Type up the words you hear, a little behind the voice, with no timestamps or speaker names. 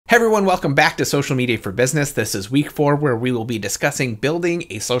Hey everyone, welcome back to Social Media for Business. This is week 4 where we will be discussing building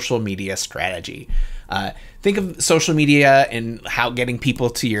a social media strategy. Think of social media and how getting people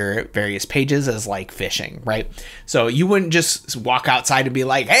to your various pages as like fishing, right? So you wouldn't just walk outside and be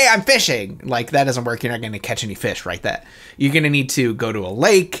like, hey, I'm fishing. Like that doesn't work. You're not going to catch any fish right then. You're going to need to go to a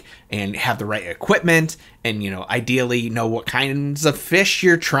lake and have the right equipment and, ideally know what kinds of fish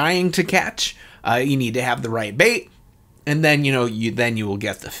you're trying to catch. You need to have the right bait. And then, you will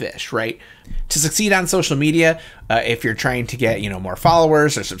get the fish, right? To succeed on social media, if you're trying to get, more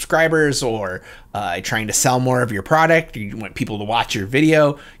followers or subscribers or trying to sell more of your product, you want people to watch your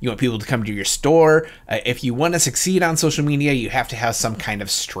video, you want people to come to your store. If you want to succeed on social media, you have to have some kind of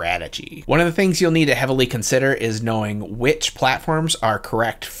strategy. One of the things you'll need to heavily consider is knowing which platforms are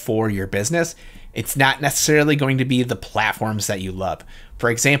correct for your business. It's not necessarily going to be the platforms that you love. For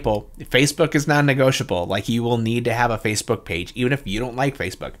example, Facebook is non-negotiable. Like you will need to have a Facebook page, even if you don't like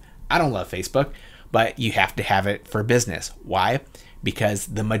Facebook. I don't love Facebook, but you have to have it for business. Why? Because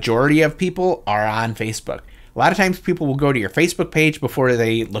the majority of people are on Facebook. A lot of times people will go to your Facebook page before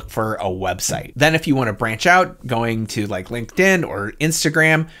they look for a website. Then if you want to branch out, going to like LinkedIn or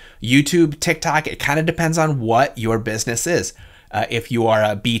Instagram, YouTube, TikTok, it kind of depends on what your business is. If you are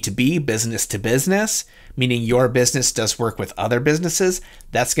a B2B, business to business, meaning your business does work with other businesses,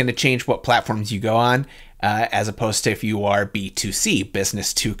 that's going to change what platforms you go on, as opposed to if you are B2C,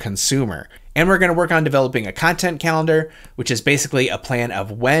 business to consumer. And we're going to work on developing a content calendar, which is basically a plan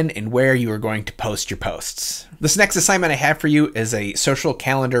of when and where you are going to post your posts. This next assignment I have for you is a social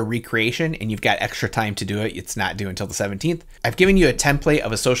calendar recreation, and you've got extra time to do it. It's not due until the 17th. I've given you a template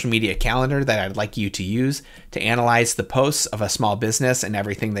of a social media calendar that I'd like you to use to analyze the posts of a small business and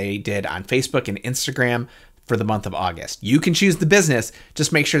everything they did on Facebook and Instagram for the month of August. You can choose the business,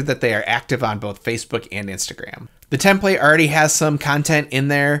 just make sure that they are active on both Facebook and Instagram. The template already has some content in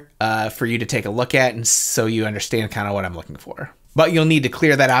there for you to take a look at, and so you understand kind of what I'm looking for. But you'll need to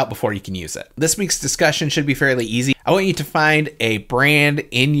clear that out before you can use it. This week's discussion should be fairly easy. I want you to find a brand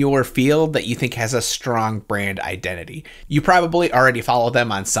in your field that you think has a strong brand identity. You probably already follow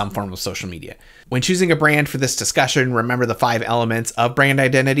them on some form of social media. When choosing a brand for this discussion, remember the 5 elements of brand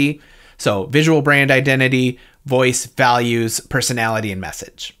identity. So visual brand identity, voice, values, personality, and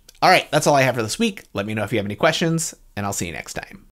message. All right, that's all I have for this week. Let me know if you have any questions, and I'll see you next time.